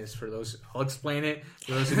poutine is for those. I'll explain it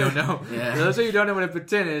for those who don't know. Yeah. For those of you who don't know what a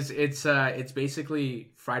poutine is, it's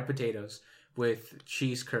basically fried potatoes with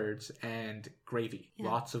cheese curds and gravy,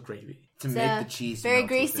 lots of gravy to make the cheese very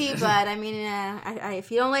greasy. But I mean,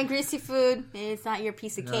 if you don't like greasy food, it's not your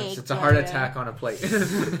piece of cake. It's a heart attack on a plate.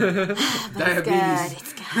 Diabetes.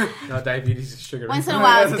 It's good. No, diabetes is sugar. Once in a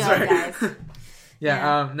while, it's good, right. guys.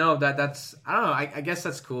 Yeah. No, that's I don't know. I guess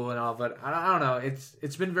that's cool and all, but I don't know.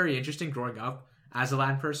 It's been very interesting growing up as a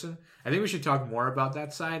Latin person. I think we should talk more about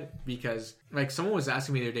that side because like someone was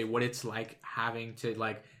asking me the other day what it's like having to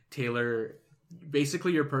like tailor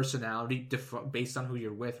basically your personality based on who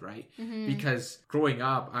you're with, right? Mm-hmm. Because growing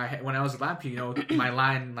up, when I was a Latin, you know, my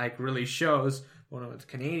line like really shows. When I was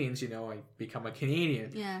Canadians, you know, I become a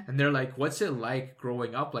Canadian, and they're like, "What's it like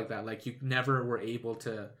growing up like that? Like you never were able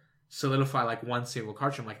to solidify like one single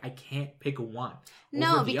culture." I'm like, I can't pick one.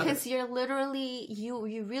 No, because you're literally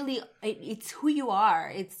you really it's who you are.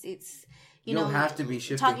 It's you don't know, have to be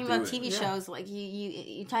shifting talking about through TV shows like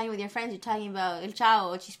you're talking with your friends. You're talking about El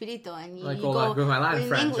Chavo, Chispirito, and you, like, you go with my Latin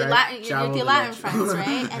friends, English, right? you're with your Latin friends,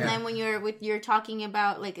 right? And then when you're talking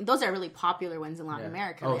about like those are really popular ones in Latin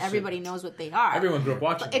America. Oh, like, everybody knows what they are. Everyone grew up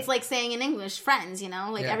watching. It's like saying in English, Friends. You know,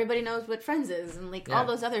 like everybody knows what Friends is, and like all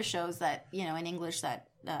those other shows that you know in English that.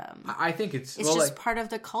 I think it's just like, part of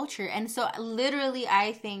the culture, and so literally,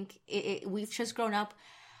 I think we've just grown up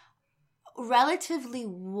relatively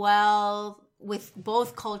well with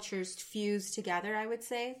both cultures fused together. I would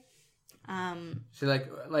say. So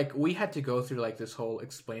like we had to go through like this whole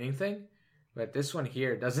explaining thing, but this one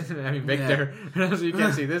here doesn't. I mean, Victor, so you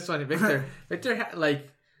can't see this one. Victor, like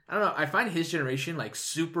I don't know. I find his generation like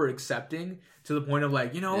super accepting to the point of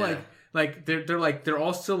like you know like they're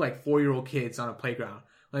all still like 4-year-old kids on a playground.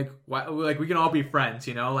 Like, why, like we can all be friends,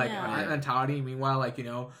 you know. Like, and Toddy. Meanwhile, like you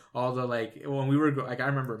know, all the like when we were like, I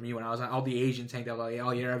remember me when I was on, all the Asians hanged out with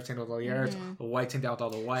all the Arabs, hanged out with all the Arabs, the whites hanged out with all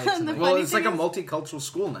the whites. And, like, well, it's like a multicultural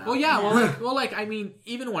school now. Well, yeah, well, like I mean,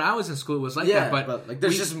 even when I was in school, it was like that. But like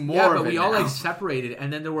there's just more. Yeah, of but it we all now. like separated,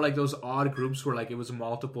 and then there were like those odd groups where like it was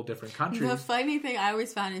multiple different countries. The funny thing I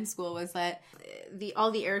always found in school was that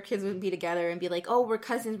all the Arab kids would be together and be like, "Oh, we're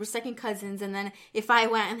cousins, we're second cousins," and then if I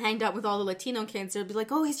went and hanged out with all the Latino kids, they'd be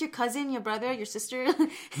like, "Oh, he's your cousin, your brother, your sister,"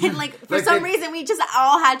 and like for some reason we just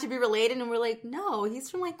all had to be related, and we're like, "No, he's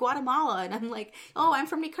from like Guatemala," and I'm like, "Oh, I'm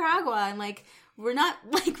from Nicaragua," and like we're not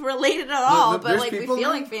like related at all, but like we feel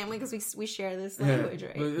like family because we share this language,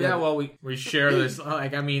 right? Yeah, well, we share this.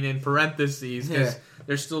 Like I mean, in parentheses, because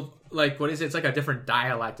there's still like what is it? It's like a different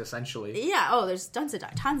dialect essentially. Yeah. Oh, there's tons of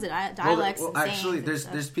dialects. Well, actually,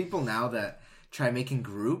 there's people now that try making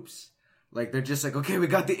groups. Like, they're just like, okay, we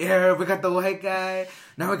got the Arab, we got the white guy,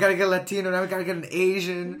 now we gotta get a Latino, now we gotta get an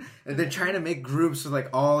Asian. And they're trying to make groups with,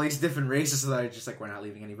 like, all these different races so that are just like, we're not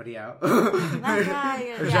leaving anybody out. We're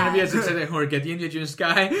trying to be as excited or get the indigenous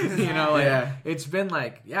guy. You know, like, it's been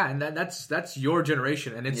like, and that's your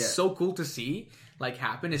generation. And it's so cool to see, like,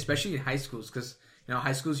 happen, especially in high schools, because... You know,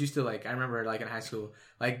 high schools used to like. I remember, like in high school,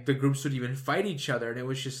 like the groups would even fight each other, and it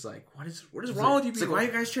was just like, what is wrong with you people? Like, why are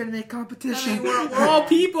you guys trying to make competition? I mean, we're all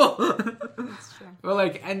people. That's true. Well,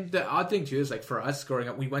 like, and the odd thing too is like for us growing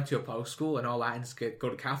up, we went to a public school, and all Latins go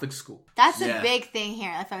to Catholic school. That's a big thing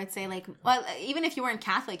here. If I would say, like, well, even if you weren't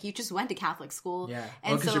Catholic, you just went to Catholic school. Yeah,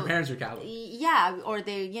 and because your parents were Catholic. Yeah, or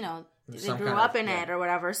they, you know. They grew up in it or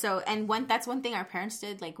whatever. So, and that's one thing our parents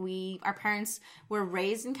did. Like our parents were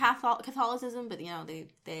raised in Catholicism, but you know,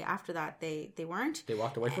 they after that they weren't. They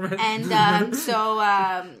walked away from it. And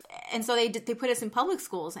so they put us in public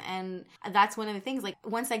schools, and that's one of the things. Like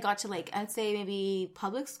once I got to like I'd say maybe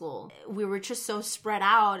public school, we were just so spread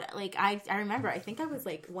out. Like I remember, I think I was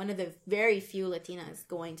like one of the very few Latinas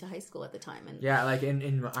going to high school at the time, and yeah, like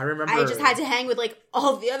in I remember I just had to hang with like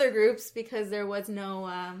all the other groups because there was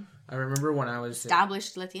no. I remember when I was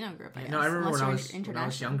established Latino group. I guess. No, I remember when I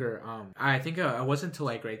was younger. I think it wasn't until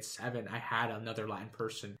like grade 7 I had another Latin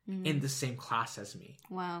person in the same class as me.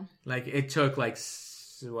 Wow! Like it took like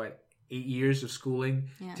 8 years of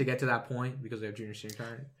schooling to get to that point because they have junior senior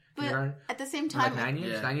card. But at the same time,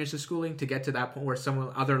 like 9 years of schooling to get to that point where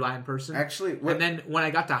some other Latin person. Actually, and then when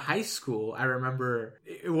I got to high school, I remember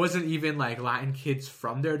it wasn't even like Latin kids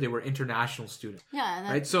from there. They were international students. Yeah.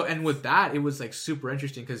 Right. So, and with that, it was like super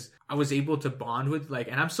interesting because I was able to bond with like,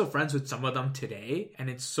 and I'm still friends with some of them today. And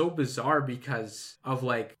it's so bizarre because of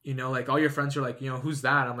like, you know, like all your friends are like, you know, who's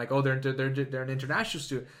that? I'm like, oh, they're an international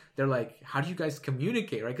student. They're like, how do you guys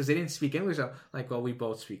communicate, right? Because they didn't speak English. So I'm like, well, we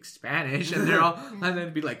both speak Spanish, and they're all, and then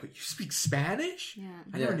it'd be like, you speak Spanish? Yeah.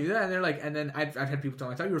 I never knew that. And they're like, and then I've had people tell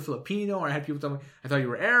me, I thought you were Filipino, or I had people tell me, I thought you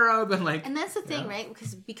were Arab, and like, and that's the thing, right?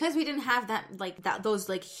 Because we didn't have those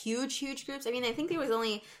like huge groups. I mean, I think there was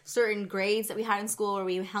only certain grades that we had in school where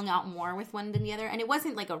we hung out more with one than the other, and it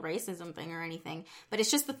wasn't like a racism thing or anything, but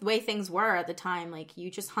it's just the way things were at the time. Like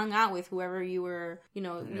you just hung out with whoever you were, you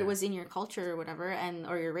know, it was in your culture or whatever, and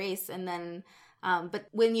or your race, and then. But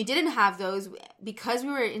when you didn't have those, because we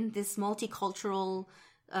were in this multicultural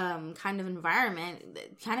kind of environment,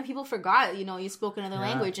 kind of people forgot, you know, you spoke another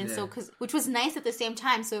language, and so which was nice at the same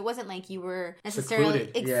time. So it wasn't like you were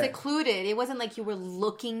necessarily secluded. It wasn't like you were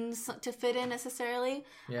looking to fit in necessarily.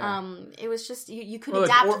 It was just you could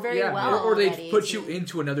adapt very well, or they put you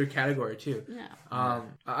into another category too.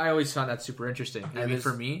 I always found that super interesting. I mean,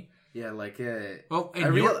 for me. Yeah, like,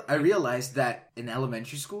 I realized that in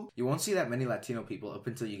elementary school, you won't see that many Latino people up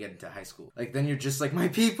until you get into high school. Like, then you're just like, my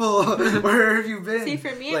people, where have you been? See,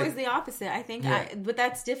 for me, it was the opposite. I think, but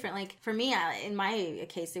that's different. Like, for me, in my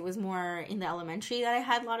case, it was more in the elementary that I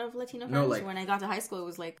had a lot of Latino friends. Like, when I got to high school, it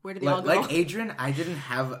was like, where did they all go? Like Adrian, I didn't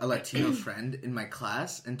have a Latino friend in my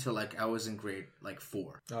class until, like, I was in grade,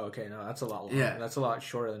 4. Oh, okay. No, that's a lot longer. Yeah. That's a lot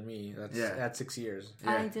shorter than me. That's 6 years.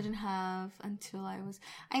 Yeah. I didn't have until I was...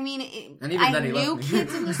 I mean, and even I knew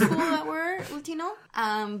kids in the school that were Latino.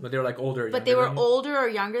 But they were like older. But they were older or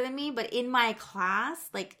younger than me. But in my class,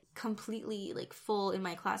 like completely like full in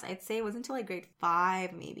my class, I'd say it was until like grade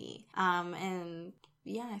 5 maybe. And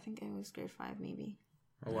yeah, I think it was grade 5 maybe.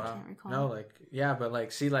 Oh, wow. I can't recall. No, like, yeah, but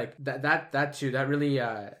like, see, like that too, that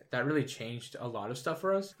really changed a lot of stuff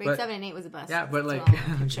for us. Grade 7 and 8 was the best. Yeah, but like,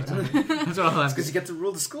 that's what I'm because you get to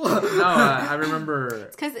rule the school. No, I remember.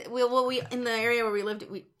 It's because we in the area where we lived,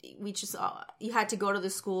 we just you had to go to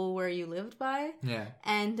the school where you lived by. Yeah.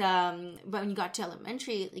 And but when you got to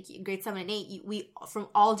elementary, like grade 7 and 8, we from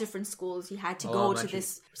all different schools, you had to go to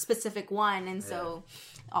this specific one, and so.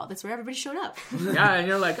 Oh, that's where everybody showed up. Yeah, and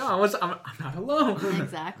you're like, oh, I'm not alone.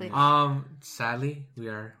 Exactly. Sadly, we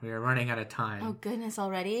are running out of time. Oh goodness,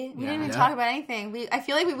 already? We didn't even talk about anything. I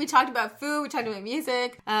feel like we talked about food. We talked about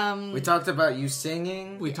music. We talked about you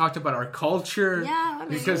singing. We talked about our culture. Yeah. I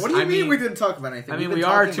mean, because what do you mean we didn't talk about anything? I mean, we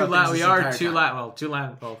are too Latin. Too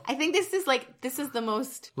Latin. I think this is the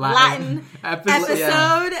most Latin episode.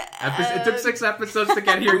 Yeah. It took 6 episodes to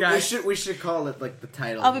get here, guys. We should call it like the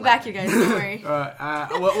title. I'll be back, you guys. Don't worry.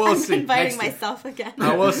 We'll see. I'm inviting myself again.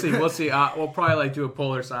 We'll see. We'll probably like do a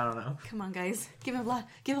poll or something. I don't know. Come on, guys. Give a lot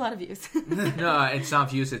of views. No, it's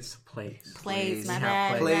not views. It's plays. Plays, my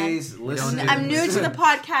bad. Plays. Listen. I'm new to the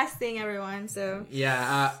podcast thing, everyone. So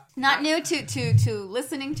yeah, not new to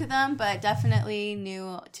listening to them, but definitely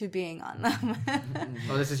new to being on them.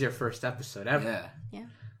 Well, this is your first episode ever. Yeah.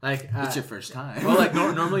 Like it's your first time. Well, like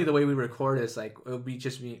normally the way we record is like it'll be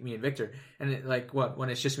just me and Victor, and when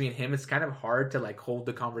it's just me and him, it's kind of hard to like hold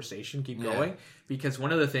the conversation, keep going, because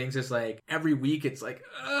one of the things is like every week it's like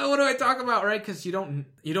what do I talk about, right? Because you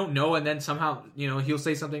don't know, and then somehow he'll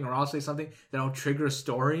say something or I'll say something that'll trigger a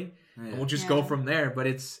story, and we'll just go from there. But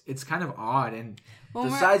it's kind of odd, and the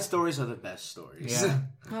side stories are the best stories. Yeah.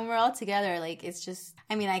 When we're all together, like, it's just...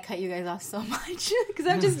 I mean, I cut you guys off so much because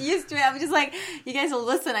I'm just used to it. I'm just like, you guys will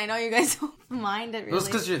listen. I know you guys don't mind it really. That's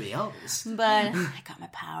because you're the eldest. But I got my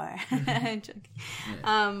power. I'm joking.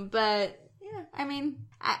 Yeah. But, yeah, I mean,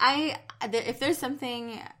 I if there's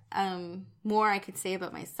something more I could say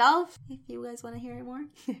about myself, if you guys want to hear it more,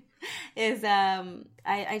 is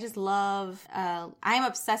I just love... I'm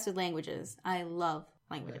obsessed with languages. I love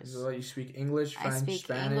languages. So you speak English, French, Spanish? I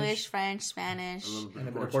speak English, French, Spanish, and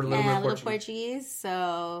a little Portuguese.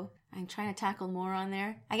 So I'm trying to tackle more on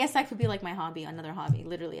there. I guess that could be like my hobby, another hobby.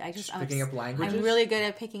 Literally, I'm picking up languages. I'm really good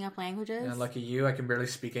at picking up languages. And lucky you, I can barely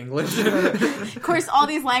speak English. Of course, all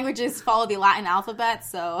these languages follow the Latin alphabet,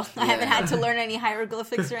 so I haven't had to learn any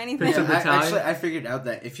hieroglyphics or anything. I figured out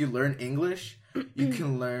that if you learn English, you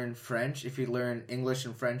can learn French. If you learn English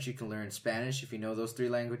and French, you can learn Spanish. If you know those 3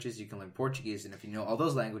 languages, you can learn Portuguese. And if you know all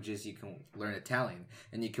those languages, you can learn Italian.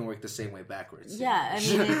 And you can work the same way backwards. Yeah, I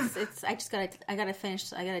mean, it's. I gotta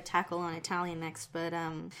finish. I gotta tackle on Italian next. But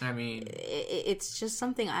I mean, it's just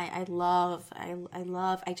something I love.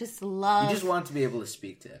 I just love. You just want to be able to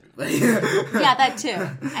speak to everybody. Yeah, that too.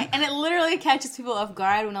 And it literally catches people off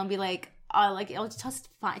guard when I'll be like, I'll just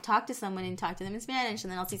talk to someone and talk to them in Spanish,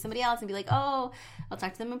 and then I'll see somebody else and be like, oh, I'll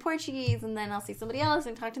talk to them in Portuguese, and then I'll see somebody else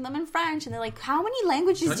and talk to them in French, and they're like, how many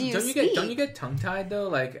languages do you speak? Don't you get tongue tied though?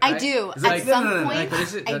 Like I do. At some point,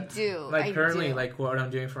 I do. Like currently, like what I'm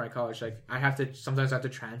doing for my college, like I have to sometimes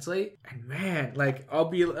translate, and man, like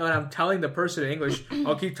when I'm telling the person in English,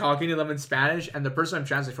 I'll keep talking to them in Spanish, and the person I'm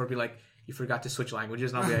translating for will be like, you forgot to switch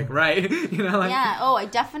languages, and I'll be like, right, yeah. Oh, I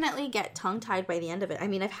definitely get tongue tied by the end of it. I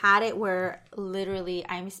mean, I've had it where literally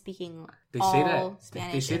I'm speaking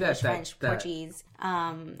Spanish, English, French, Portuguese,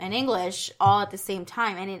 and English all at the same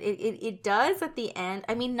time, and it does at the end.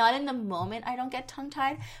 I mean, not in the moment I don't get tongue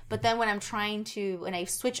tied, but then when I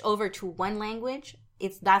switch over to one language,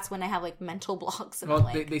 that's when I have like mental blocks. Well,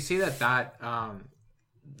 they say that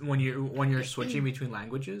when you're switching between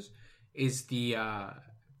languages is the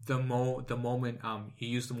moment you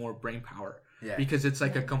use the more brain power, because it's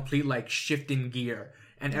like a complete like shift in gear,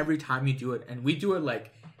 and every time you do it, and we do it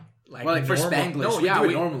like for Spanglish, we do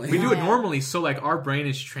it normally. We do it normally, so like our brain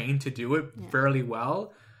is trained to do it fairly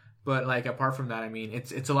well. But like apart from that, I mean,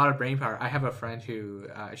 it's a lot of brain power. I have a friend who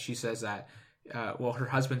she says that her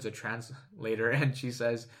husband's a translator, and she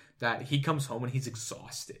says that he comes home and he's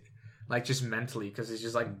exhausted. Like just mentally, because he's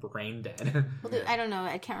just like brain dead. Well, I don't know.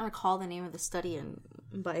 I can't recall the name of the study and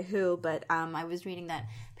by who, but I was reading that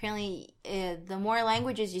apparently the more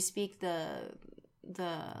languages you speak, the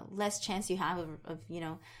less chance you have of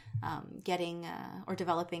getting or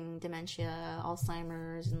developing dementia,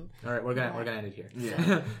 Alzheimer's, and all right, we're gonna end it here.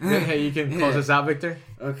 Yeah. Hey, you can close us out, Victor.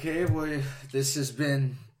 Okay, well, this has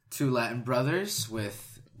been Two Latin Brothers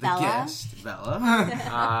with the Bella. guest Bella,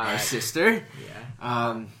 our sister.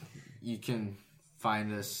 Yeah. You can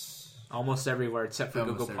find us almost everywhere except for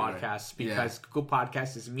Google Podcasts, because Google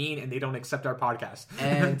Podcasts is mean and they don't accept our podcast.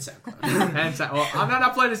 And SoundCloud. Well, I'm not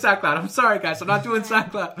uploading to SoundCloud. I'm sorry, guys. I'm not doing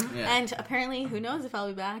SoundCloud. Yeah. And apparently, who knows if I'll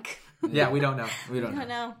be back? Yeah, we don't know. We don't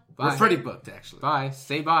know. Bye. We're pretty booked, actually. Bye.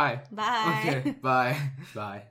 Say bye. Bye. Okay. Bye. Bye.